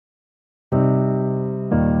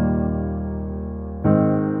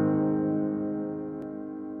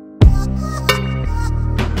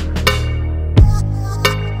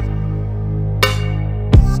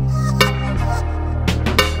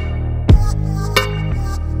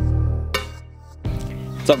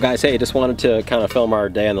What's up, guys? Hey, just wanted to kind of film our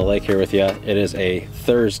day on the lake here with you. It is a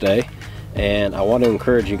Thursday, and I want to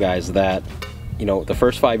encourage you guys that, you know, the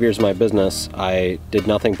first 5 years of my business, I did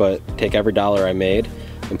nothing but take every dollar I made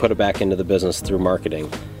and put it back into the business through marketing,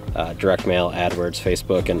 direct mail, AdWords,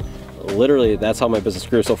 Facebook, and literally that's how my business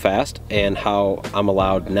grew so fast, and how I'm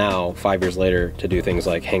allowed now, 5 years later, to do things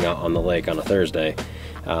like hang out on the lake on a Thursday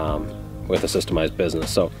with a systemized business.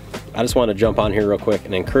 So I just want to jump on here real quick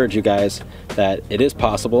and encourage you guys that it is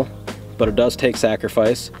possible, but it does take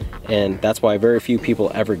sacrifice, and that's why very few people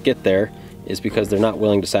ever get there, is because they're not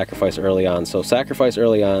willing to sacrifice early on. So sacrifice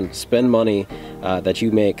early on, spend money that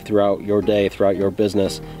you make throughout your day, throughout your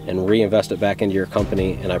business, and reinvest it back into your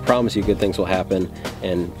company, and I promise you good things will happen,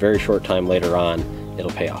 and very short time later on,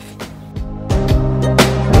 it'll pay off.